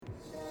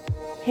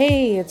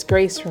Hey, it's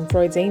Grace from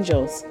Freud's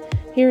Angels.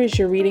 Here is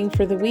your reading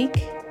for the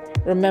week.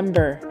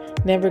 Remember,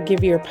 never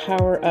give your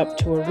power up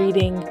to a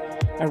reading,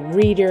 a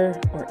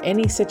reader, or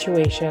any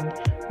situation.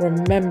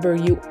 Remember,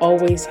 you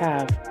always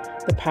have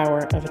the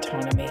power of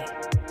autonomy.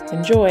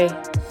 Enjoy.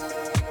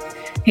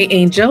 Hey,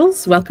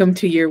 Angels, welcome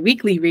to your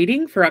weekly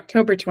reading for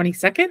October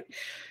 22nd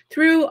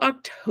through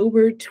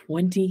October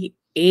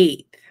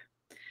 28th.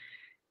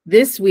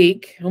 This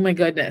week, oh my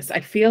goodness, I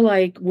feel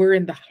like we're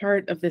in the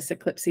heart of this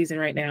eclipse season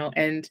right now.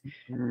 And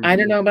I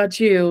don't know about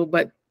you,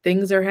 but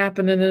things are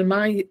happening in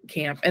my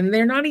camp. And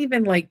they're not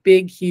even like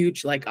big,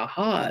 huge, like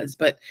ahas,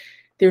 but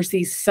there's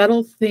these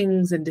subtle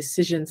things and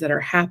decisions that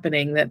are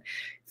happening that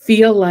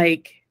feel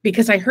like,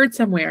 because I heard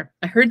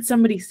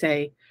somebody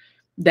say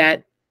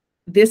that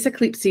this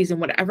eclipse season,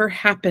 whatever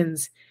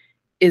happens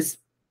is,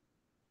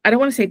 I don't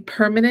want to say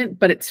permanent,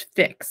 but it's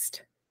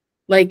fixed.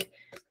 Like,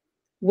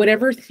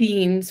 whatever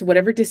themes,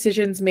 whatever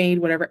decisions made,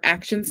 whatever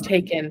actions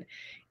taken,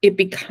 it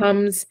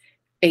becomes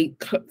a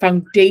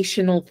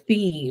foundational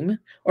theme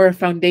or a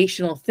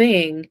foundational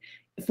thing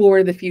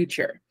for the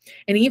future.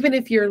 And even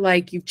if you're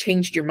like, you've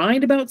changed your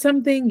mind about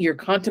something, you're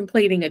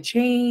contemplating a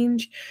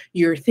change,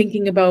 you're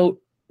thinking about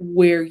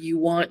where you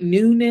want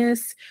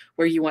newness,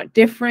 where you want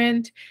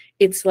different,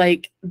 it's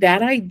like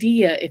that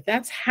idea, if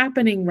that's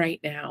happening right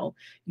now,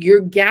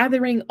 you're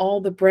gathering all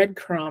the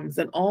breadcrumbs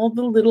and all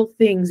the little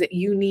things that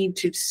you need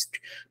to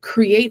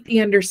create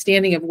the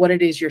understanding of what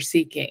it is you're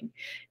seeking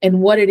and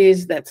what it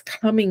is that's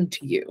coming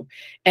to you.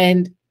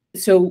 And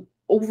so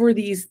over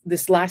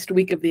this last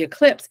week of the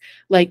eclipse,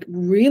 like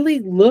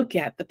really look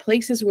at the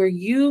places where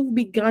you've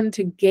begun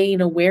to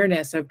gain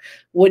awareness of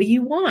what do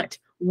you want?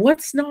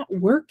 What's not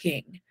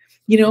working?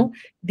 You know,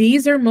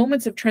 these are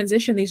moments of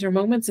transition. These are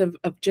moments of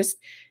just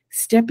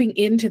stepping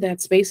into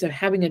that space of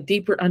having a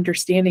deeper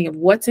understanding of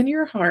what's in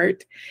your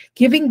heart,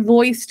 giving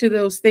voice to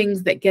those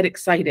things that get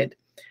excited.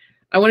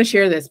 I want to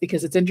share this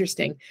because it's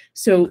interesting.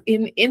 So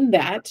in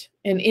that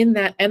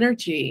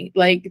energy,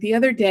 like the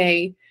other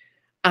day,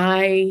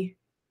 I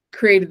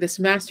created this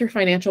master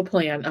financial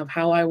plan of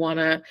how I want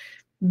to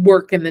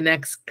work in the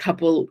next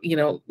couple,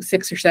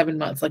 6 or 7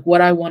 months, like what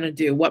I want to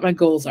do, what my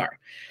goals are.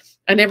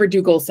 I never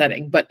do goal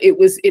setting, but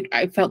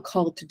I felt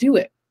called to do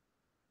it.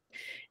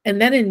 And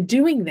then in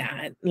doing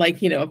that,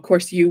 like, of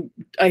course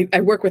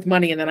I work with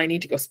money and then I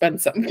need to go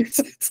spend some.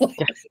 It's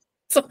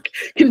like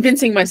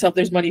convincing myself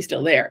there's money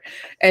still there.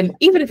 And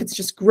even if it's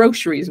just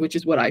groceries, which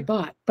is what I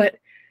bought, but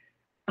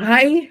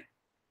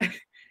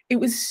it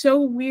was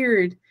so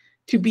weird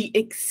to be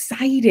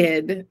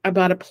excited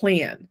about a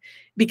plan,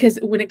 because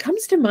when it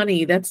comes to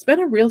money, that's been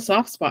a real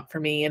soft spot for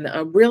me and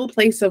a real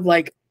place of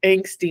like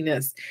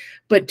angstiness.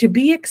 But to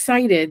be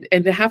excited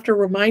and to have to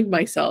remind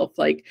myself,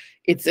 like,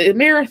 it's a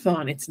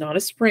marathon, it's not a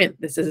sprint,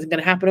 this isn't going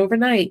to happen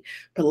overnight,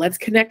 but let's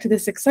connect to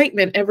this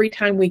excitement every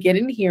time we get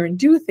in here and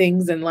do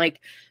things and like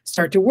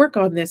start to work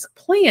on this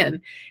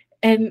plan.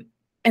 And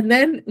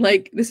then,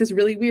 like, this is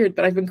really weird,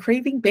 but I've been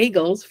craving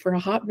bagels for a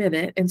hot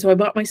minute. And so I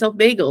bought myself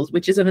bagels,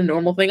 which isn't a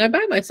normal thing I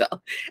buy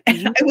myself.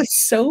 And I was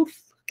so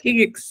fucking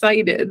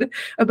excited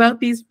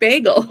about these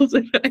bagels.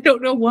 I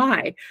don't know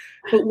why,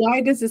 but why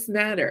does this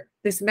matter?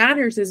 This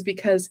matters is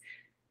because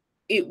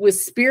it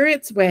was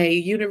Spirit's way,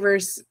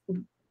 universe,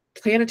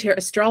 planetary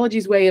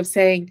astrology's way of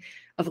saying,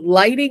 of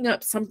lighting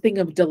up something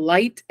of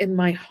delight in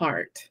my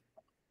heart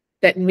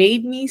that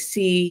made me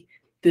see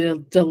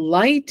the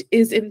delight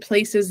is in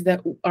places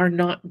that are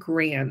not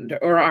grand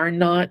or are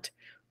not,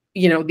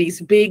 these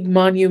big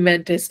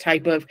monumentous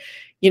type of,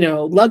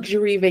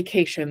 luxury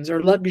vacations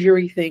or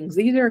luxury things.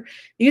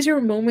 These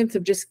are moments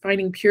of just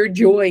finding pure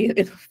joy in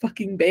a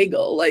fucking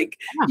bagel. Like,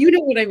 you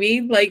know what I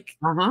mean? Like,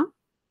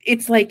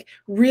 it's like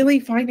really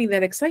finding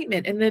that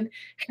excitement and then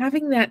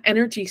having that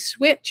energy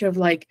switch of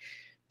like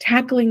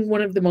tackling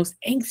one of the most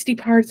angsty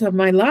parts of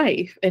my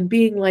life and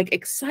being like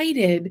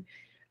excited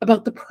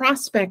about the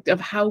prospect of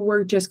how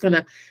we're just going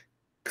to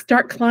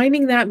start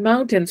climbing that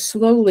mountain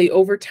slowly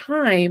over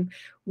time,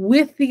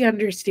 with the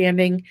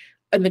understanding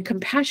and the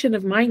compassion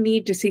of my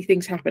need to see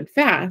things happen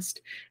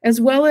fast, as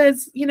well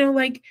as,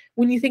 like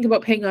when you think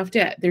about paying off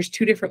debt, there's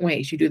two different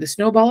ways. You do the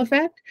snowball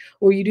effect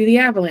or you do the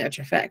avalanche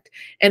effect.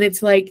 And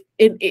it's like,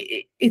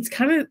 it's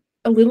kind of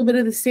a little bit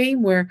of the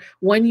same, where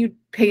when you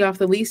pay off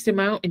the least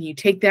amount and you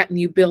take that and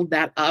you build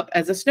that up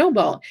as a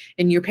snowball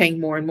and you're paying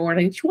more and more on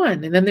each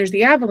one. And then there's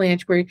the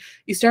avalanche where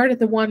you start at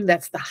the one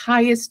that's the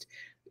highest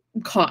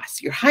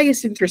cost, your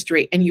highest interest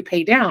rate, and you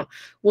pay down.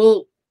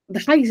 Well, the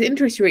highest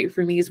interest rate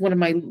for me is one of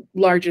my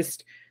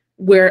largest,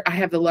 where I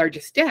have the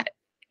largest debt.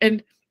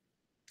 And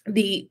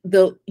the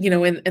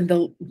and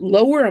the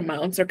lower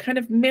amounts are kind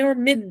of more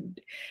mid.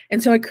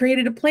 And so I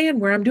created a plan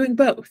where I'm doing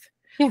both.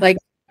 Like,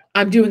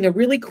 I'm doing a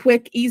really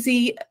quick,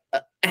 easy,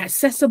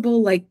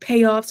 accessible, like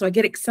payoff. So I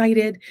get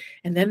excited.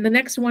 And then the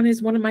next one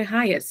is one of my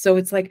highest. So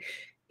it's like,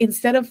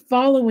 instead of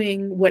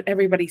following what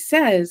everybody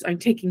says, I'm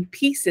taking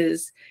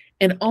pieces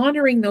and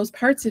honoring those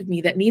parts of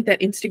me that need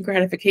that instant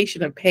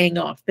gratification of paying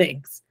off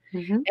things.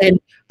 Mhm.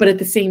 But at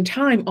the same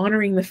time,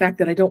 honoring the fact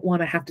that I don't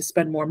want to have to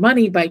spend more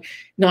money by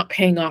not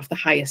paying off the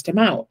highest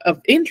amount of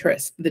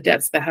interest, the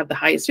debts that have the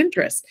highest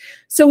interest.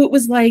 So it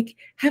was like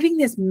having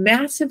this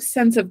massive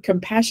sense of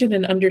compassion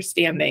and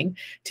understanding,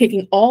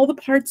 taking all the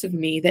parts of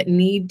me that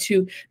need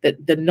to,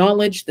 the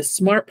knowledge, the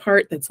smart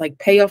part that's like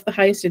pay off the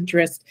highest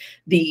interest,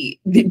 the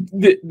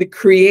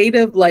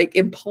creative like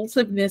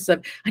impulsiveness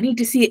of I need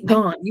to see it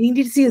gone. You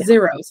need to see a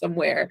zero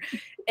somewhere.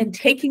 And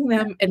taking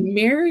them and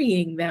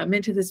marrying them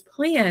into this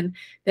plan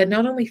that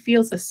not only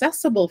feels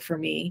accessible for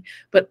me,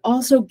 but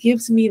also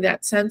gives me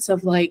that sense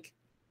of like,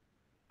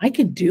 I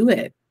can do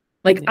it.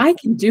 Like, I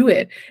can do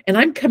it. And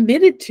I'm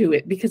committed to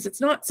it because it's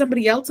not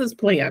somebody else's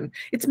plan.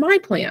 It's my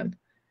plan.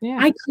 Yeah.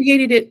 I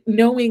created it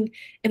knowing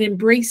and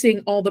embracing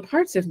all the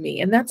parts of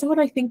me. And that's what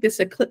I think this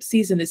eclipse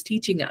season is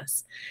teaching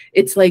us.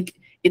 It's like,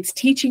 it's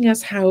teaching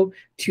us how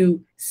to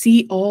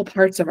see all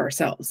parts of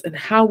ourselves and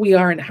how we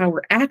are and how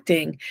we're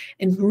acting,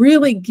 and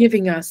really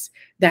giving us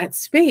that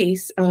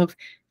space of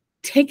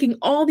taking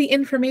all the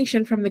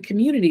information from the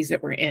communities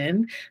that we're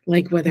in,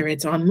 like whether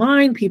it's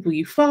online, people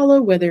you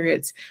follow, whether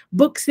it's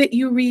books that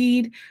you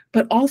read,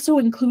 but also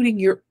including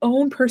your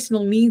own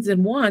personal needs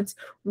and wants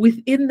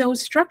within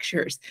those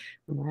structures.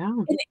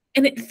 Wow.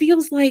 And it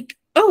feels like,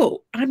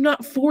 oh, I'm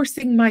not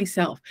forcing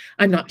myself.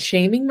 I'm not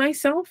shaming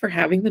myself for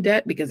having the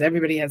debt, because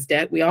everybody has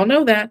debt. We all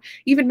know that.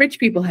 Even rich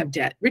people have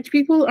debt. Rich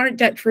people aren't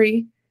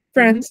debt-free,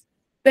 friends.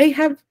 They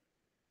have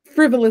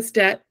frivolous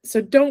debt.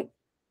 So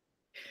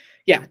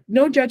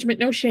no judgment,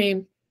 no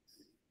shame,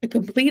 a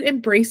complete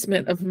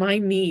embracement of my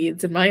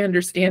needs and my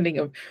understanding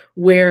of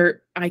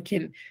where I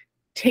can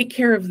take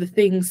care of the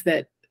things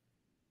that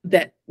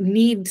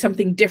need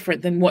something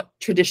different than what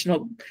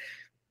traditional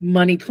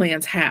money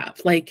plans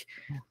have. Like,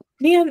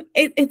 man,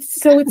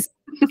 it's a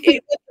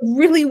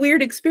really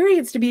weird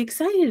experience to be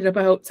excited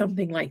about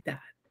something like that.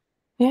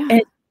 Yeah.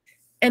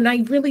 And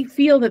I really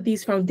feel that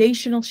these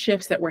foundational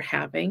shifts that we're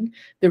having,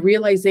 the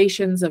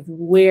realizations of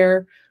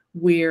where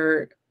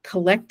we're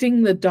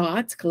collecting the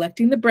dots,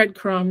 collecting the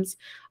breadcrumbs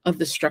of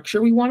the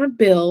structure we want to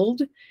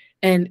build,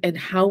 and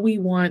how we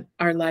want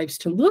our lives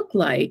to look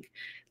like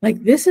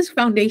this is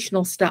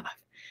foundational stuff.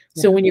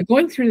 So when you're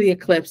going through the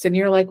eclipse and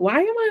you're like, why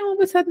am I all of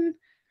a sudden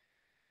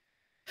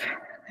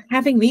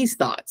having these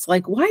thoughts?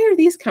 Like, why are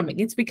these coming?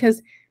 It's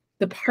because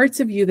the parts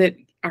of you that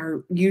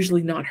are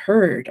usually not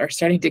heard are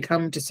starting to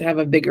come to have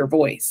a bigger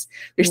voice.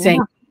 They're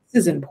saying,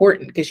 this is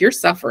important because you're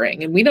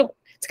suffering and it's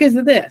because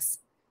of this.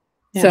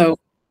 Yeah. So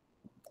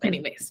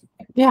anyways.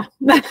 Yeah.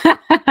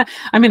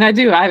 I mean, I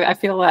do. I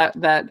feel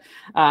that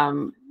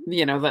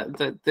you know,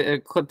 the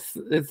eclipse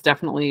is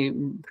definitely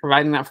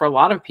providing that for a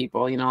lot of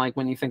people. You know, like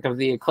when you think of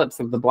the eclipse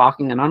of the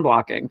blocking and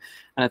unblocking,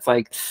 and it's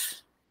like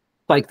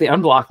the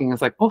unblocking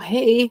is like, oh,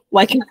 hey,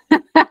 like,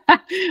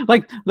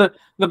 like the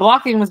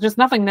blocking was just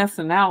nothingness.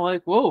 And now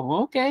like,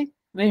 whoa, okay,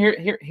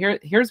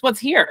 here's what's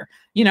here,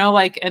 you know,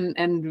 like,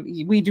 and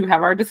we do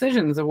have our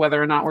decisions of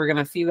whether or not we're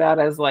going to see that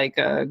as like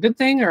a good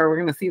thing, or we're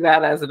going to see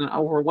that as an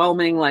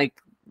overwhelming,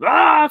 like,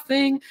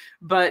 thing.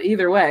 But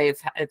either way,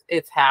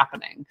 it's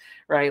happening,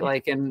 right?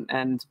 Like,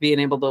 and being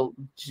able to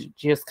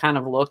just kind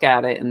of look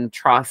at it and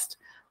trust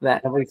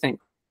that everything,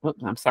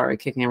 I'm sorry,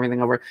 kicking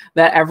everything over,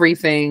 that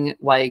everything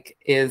like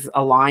is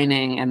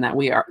aligning, and that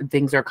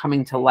things are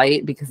coming to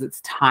light because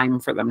it's time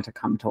for them to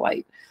come to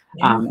light.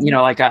 You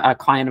know, like a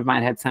client of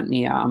mine had sent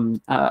me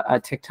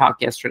a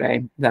TikTok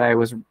yesterday that I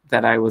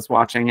was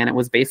watching, and it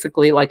was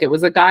basically like, it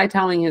was a guy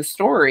telling his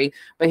story,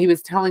 but he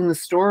was telling the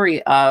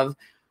story of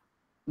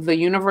the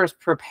universe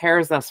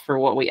prepares us for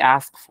what we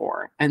ask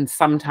for. And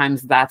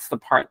sometimes that's the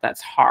part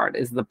that's hard,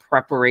 is the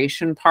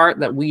preparation part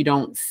that we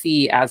don't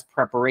see as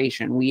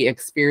preparation. We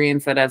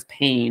experience it as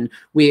pain.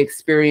 We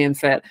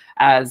experience it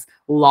as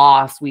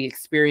loss. We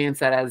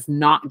experience it as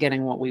not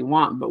getting what we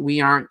want, but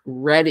we aren't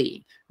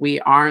ready. We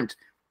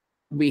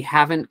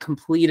haven't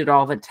completed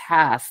all the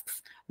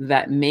tasks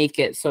that make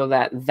it so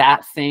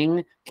that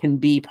thing can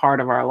be part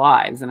of our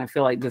lives. And I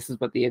feel like this is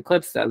what the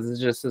eclipse does, is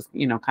just this,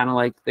 you know, kind of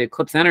like the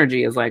eclipse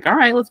energy is like, all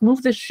right, let's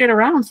move this shit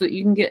around so that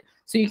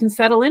you can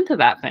settle into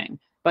that thing.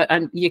 But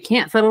you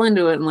can't settle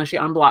into it unless you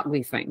unblock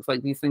these things.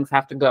 Like, these things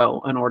have to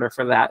go in order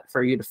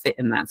for you to fit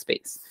in that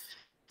space.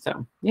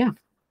 So yeah,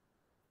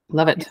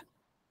 love it.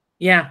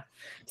 Yeah.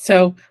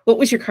 So what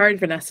was your card,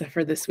 Vanessa,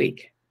 for this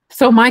week?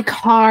 So my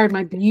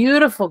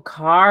beautiful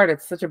card,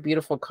 it's such a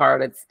beautiful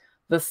card. It's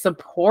the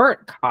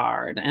support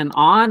card. And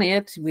on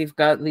it, we've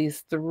got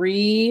these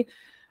 3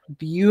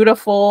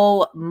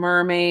 beautiful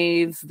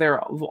mermaids. They're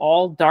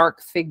all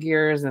dark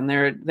figures, and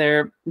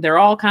they're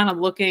all kind of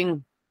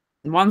looking,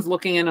 one's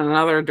looking in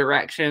another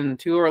direction,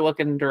 2 are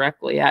looking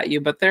directly at you,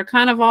 but they're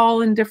kind of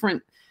all in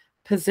different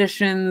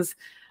positions.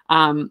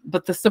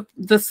 But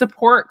the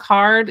support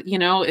card, you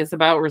know, is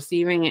about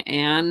receiving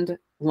and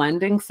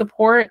lending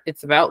support.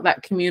 It's about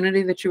that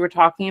community that you were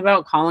talking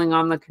about, calling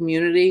on the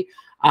community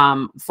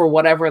for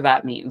whatever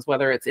that means,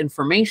 whether it's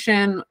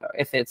information,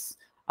 if it's,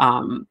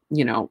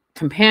 you know,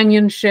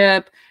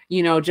 companionship,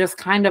 you know, just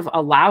kind of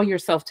allow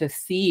yourself to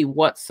see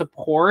what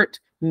support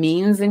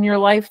means in your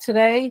life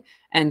today,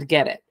 and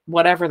get it,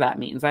 whatever that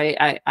means.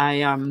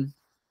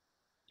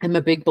 I'm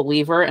a big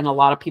believer in a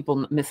lot of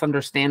people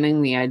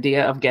misunderstanding the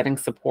idea of getting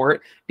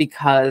support,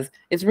 because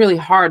it's really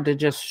hard to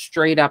just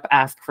straight up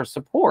ask for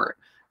support,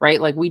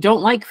 right? Like, we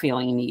don't like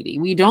feeling needy.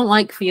 We don't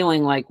like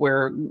feeling like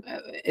we're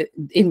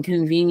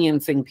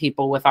inconveniencing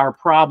people with our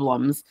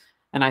problems.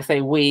 And I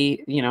say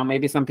we,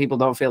 maybe some people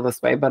don't feel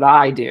this way, but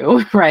I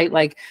do, right?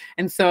 Like,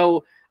 and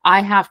so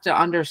I have to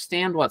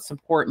understand what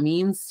support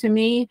means to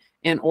me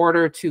in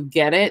order to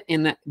get it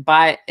in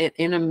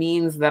a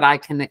means that I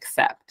can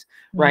accept.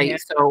 Right. Yeah.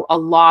 So a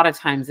lot of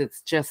times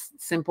it's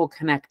just simple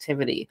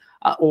connectivity,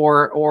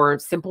 or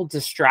simple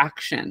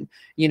distraction,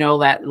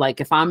 that, like,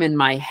 if I'm in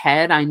my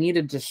head, I need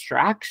a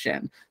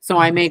distraction. So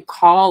I may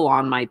call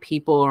on my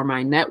people or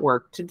my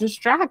network to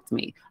distract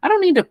me. I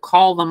don't need to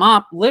call them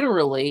up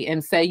literally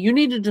and say, you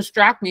need to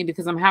distract me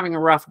because I'm having a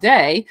rough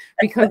day,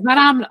 because then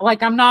I'm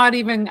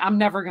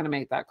never going to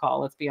make that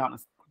call. Let's be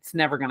honest. It's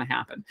never going to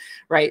happen.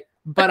 Right.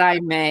 But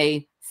I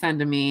may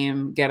send a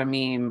meme, get a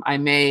meme. I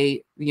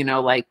may,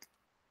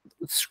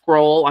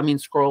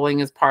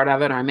 scrolling is part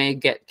of it. I may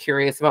get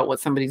curious about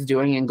what somebody's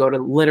doing and go to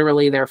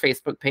literally their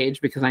Facebook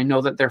page because I know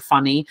that they're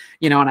funny,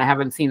 and I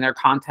haven't seen their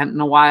content in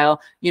a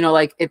while.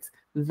 Like, it's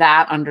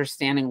that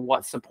understanding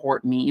what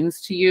support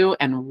means to you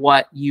and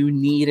what you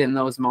need in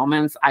those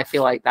moments. I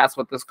feel like that's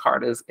what this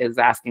card is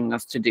asking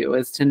us to do,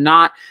 is to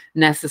not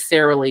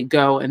necessarily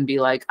go and be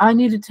like, I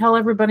need to tell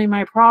everybody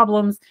my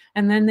problems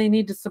and then they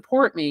need to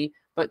support me,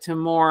 but to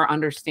more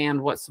understand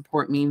what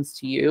support means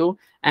to you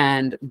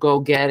and go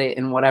get it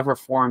in whatever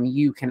form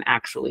you can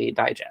actually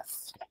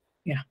digest.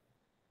 Yeah,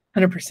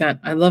 100%.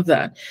 I love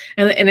that.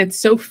 And it's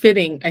so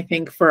fitting, I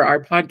think, for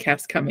our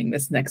podcast coming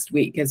this next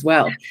week as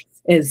well,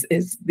 is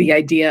the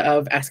idea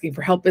of asking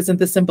for help isn't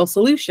the simple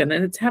solution.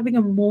 And it's having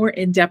a more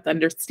in-depth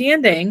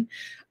understanding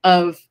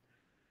of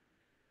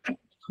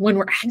when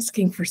we're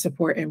asking for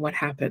support and what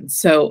happens.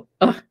 So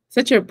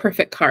such a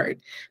perfect card.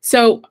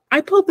 So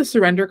I pulled the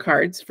surrender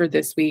cards for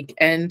this week,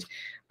 and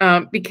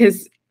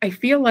because I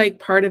feel like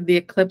part of the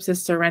eclipse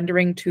is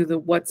surrendering to the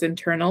what's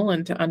internal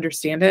and to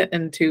understand it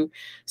and to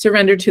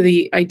surrender to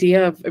the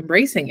idea of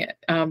embracing it.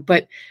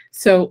 But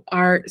so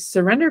our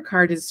surrender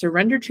card is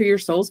surrender to your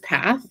soul's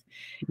path.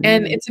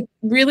 And it's a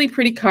really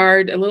pretty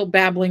card, a little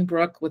babbling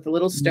brook with a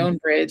little stone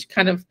bridge,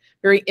 kind of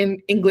very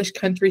English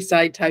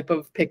countryside type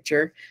of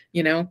picture,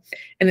 and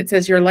it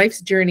says, your life's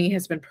journey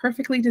has been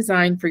perfectly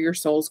designed for your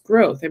soul's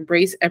growth.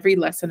 Embrace every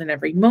lesson and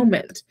every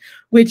moment,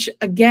 which,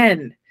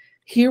 again,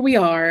 here we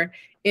are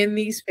in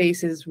these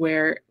spaces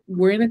where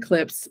we're in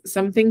eclipse.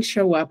 Some things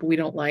show up we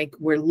don't like.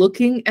 We're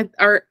looking at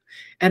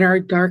our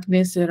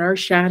darkness, at our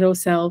shadow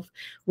self.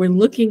 We're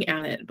looking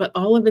at it, but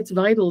all of it's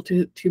vital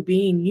to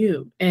being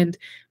you and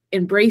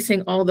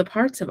embracing all the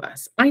parts of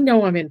us. I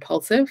know I'm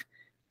impulsive.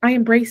 I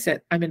embrace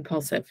it. I'm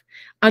impulsive.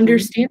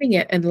 Understanding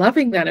it and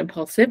loving that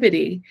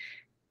impulsivity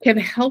can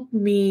help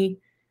me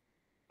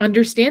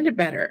understand it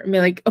better. I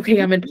mean, like,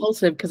 okay, I'm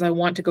impulsive because I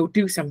want to go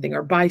do something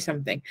or buy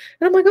something.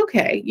 And I'm like,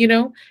 okay,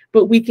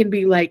 but we can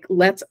be like,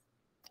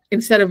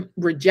 instead of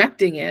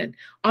rejecting it,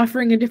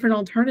 offering a different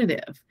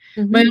alternative.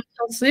 My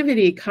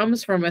impulsivity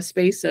comes from a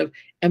space of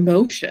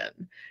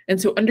emotion. And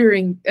so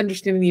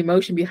understanding the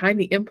emotion behind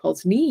the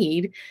impulse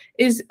need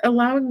is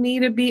allowing me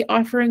to be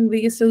offering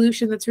the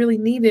solution that's really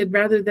needed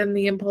rather than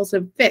the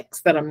impulsive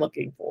fix that I'm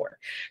looking for.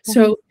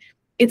 So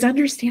it's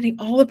understanding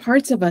all the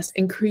parts of us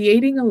and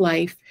creating a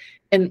life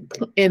and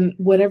in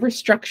whatever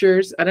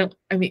structures, I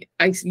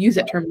use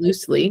that term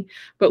loosely,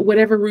 but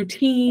whatever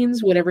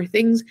routines, whatever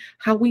things,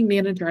 how we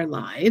manage our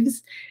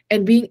lives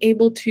and being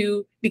able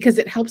to, because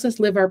it helps us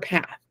live our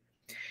path.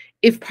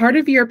 If part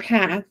of your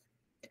path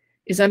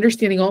is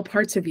understanding all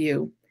parts of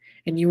you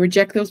and you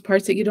reject those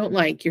parts that you don't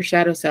like, your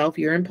shadow self,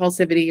 your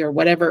impulsivity, or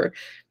whatever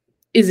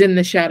is in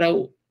the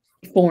shadow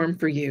form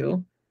for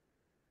you,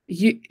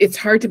 it's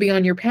hard to be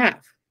on your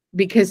path,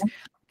 because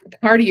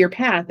part of your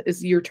path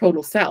is your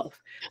total self.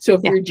 So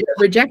if you're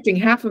rejecting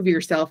half of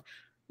yourself,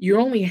 you're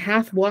only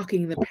half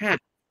walking the path.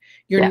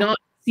 You're not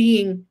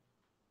seeing,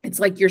 it's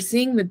like you're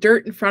seeing the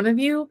dirt in front of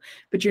you,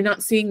 but you're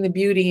not seeing the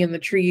beauty in the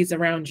trees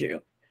around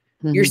you.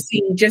 You're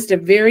seeing just a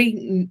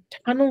very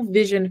tunnel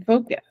vision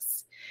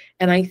focus.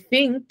 And I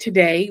think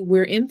today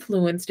we're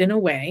influenced in a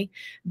way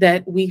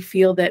that we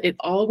feel that it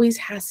always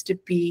has to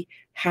be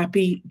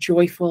happy,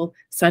 joyful,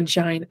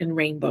 sunshine, and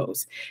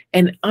rainbows.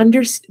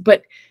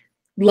 But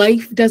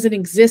life doesn't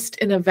exist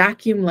in a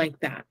vacuum like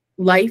that.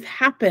 Life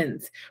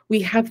happens.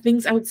 We have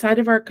things outside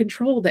of our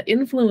control that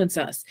influence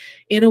us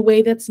in a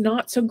way that's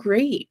not so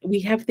great. We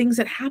have things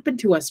that happen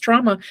to us,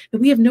 trauma that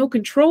we have no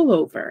control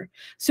over.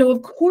 So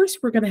of course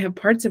we're going to have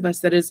parts of us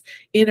that is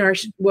in our,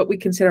 what we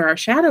consider our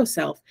shadow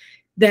self,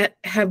 that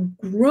have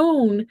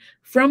grown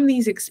from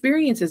these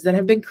experiences, that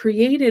have been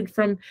created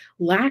from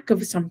lack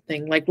of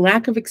something, like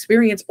lack of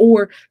experience,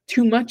 or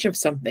too much of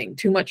something,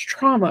 too much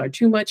trauma,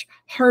 too much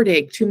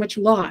heartache, too much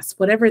loss,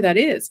 whatever that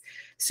is.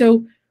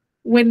 So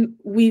when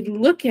we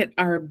look at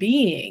our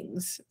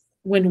beings,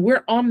 when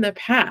we're on the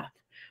path,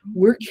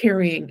 we're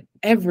carrying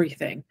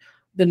everything,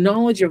 the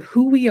knowledge of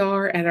who we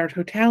are at our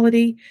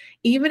totality,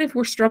 even if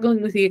we're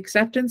struggling with the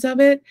acceptance of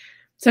it,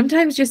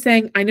 sometimes just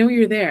saying, I know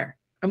you're there.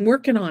 I'm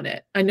working on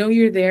it. I know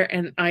you're there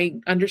and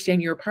I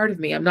understand you're a part of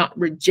me. I'm not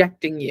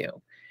rejecting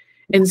you.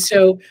 And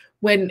so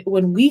when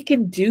we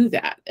can do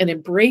that and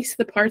embrace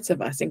the parts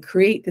of us and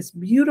create this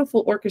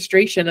beautiful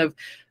orchestration of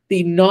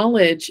the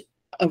knowledge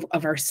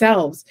of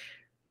ourselves,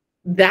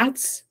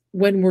 that's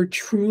when we're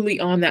truly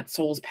on that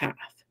soul's path.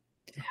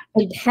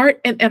 And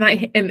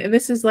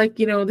this is like,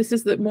 this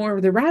is the more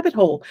of the rabbit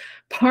hole.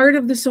 Part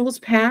of the soul's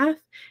path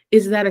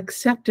is that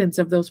acceptance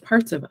of those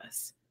parts of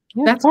us.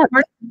 Yeah, That's part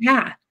of the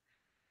path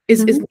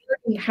is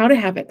learning how to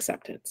have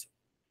acceptance.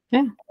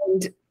 Yeah.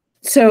 And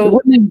so it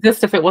wouldn't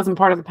exist if it wasn't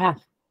part of the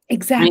path.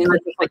 Exactly. I mean,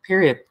 like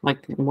period.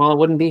 Like, well, it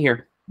wouldn't be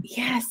here.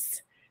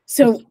 Yes.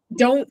 So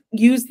don't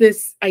use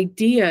this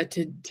idea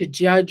to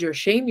judge or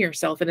shame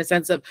yourself in a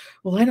sense of,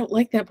 well, I don't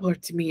like that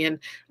part of me and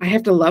I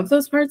have to love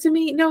those parts of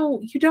me. No,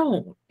 you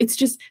don't. It's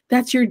just,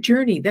 that's your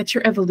journey. That's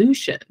your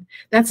evolution.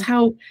 That's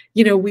how,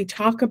 we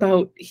talk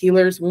about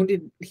healers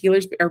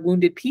are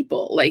wounded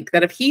people, like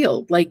that have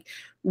healed, like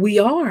we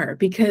are,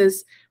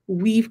 because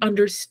we've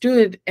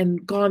understood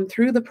and gone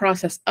through the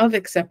process of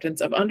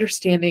acceptance, of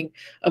understanding,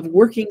 of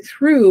working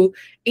through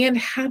and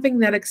having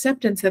that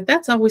acceptance that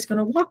that's always going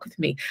to walk with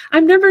me.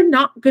 I'm never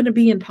not going to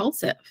be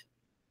impulsive.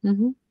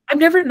 I'm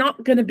never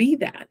not going to be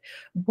that.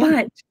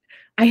 But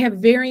I have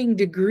varying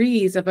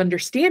degrees of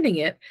understanding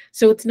it.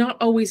 So it's not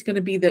always going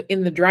to be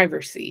in the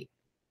driver's seat.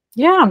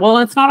 Yeah. Well,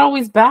 it's not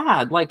always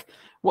bad. Like,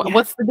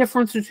 what's the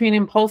difference between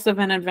impulsive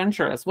and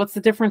adventurous? What's the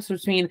difference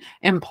between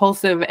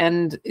impulsive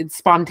and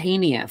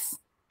spontaneous?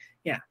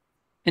 Yeah.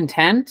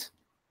 Intent?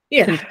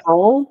 Yeah.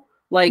 Control?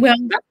 Like, well,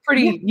 that's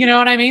pretty, you know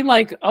what I mean?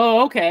 Like,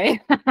 oh,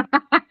 okay.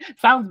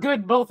 Sounds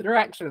good both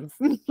directions.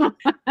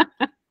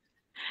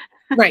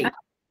 Right.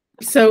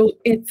 So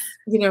it's,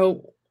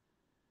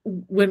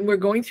 when we're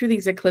going through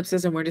these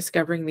eclipses and we're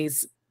discovering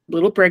these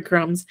little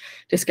breadcrumbs,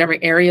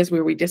 discovering areas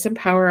where we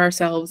disempower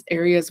ourselves,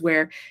 areas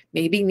where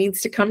maybe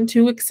needs to come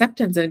to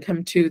acceptance and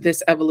come to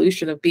this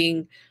evolution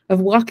of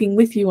walking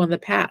with you on the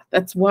path.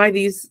 That's why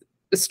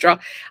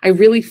I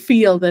really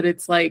feel that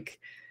it's like,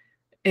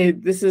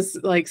 this is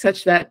like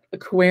such that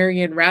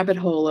Aquarian rabbit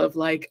hole of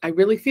like, I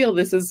really feel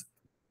this is,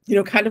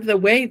 kind of the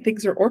way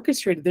things are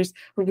orchestrated. There's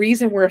a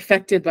reason we're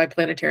affected by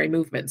planetary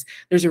movements.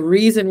 There's a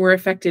reason we're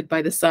affected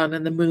by the sun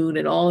and the moon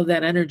and all of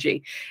that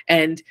energy.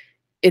 And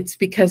it's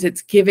because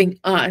it's giving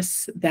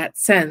us that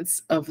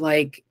sense of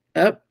like,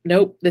 oh,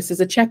 nope, this is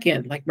a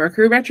check-in, like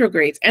Mercury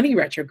retrogrades, any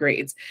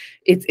retrogrades.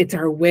 It's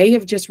our way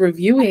of just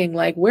reviewing,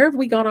 like, where have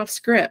we gone off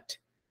script?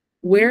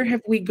 Where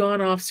have we gone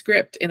off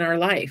script in our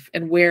life?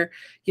 And where,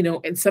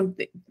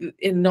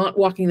 in not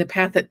walking the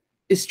path that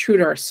is true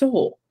to our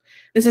soul.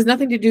 This has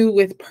nothing to do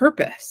with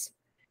purpose.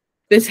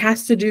 This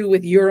has to do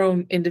with your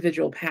own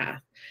individual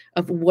path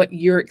of what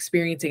you're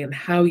experiencing and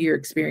how you're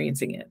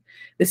experiencing it.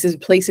 This is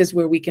places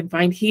where we can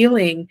find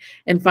healing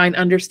and find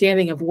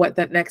understanding of what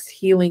that next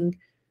healing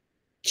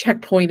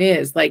checkpoint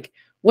is. Like,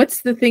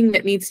 what's the thing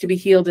that needs to be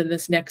healed in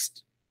this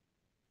next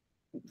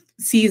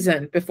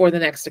season before the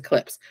next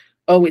eclipse?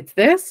 Oh, it's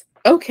this?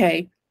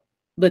 Okay,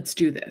 let's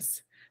do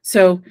this.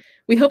 So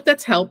we hope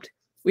that's helped.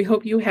 We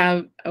hope you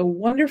have a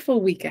wonderful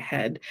week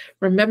ahead.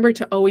 Remember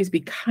to always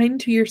be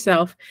kind to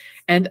yourself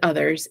and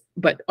others,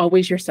 but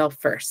always yourself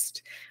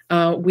first.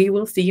 We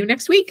will see you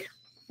next week.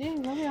 Yeah,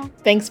 love you.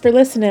 Thanks for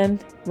listening.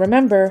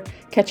 Remember,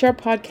 catch our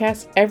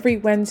podcast every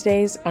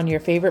Wednesdays on your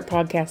favorite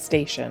podcast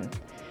station.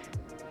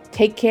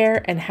 Take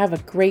care and have a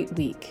great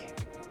week.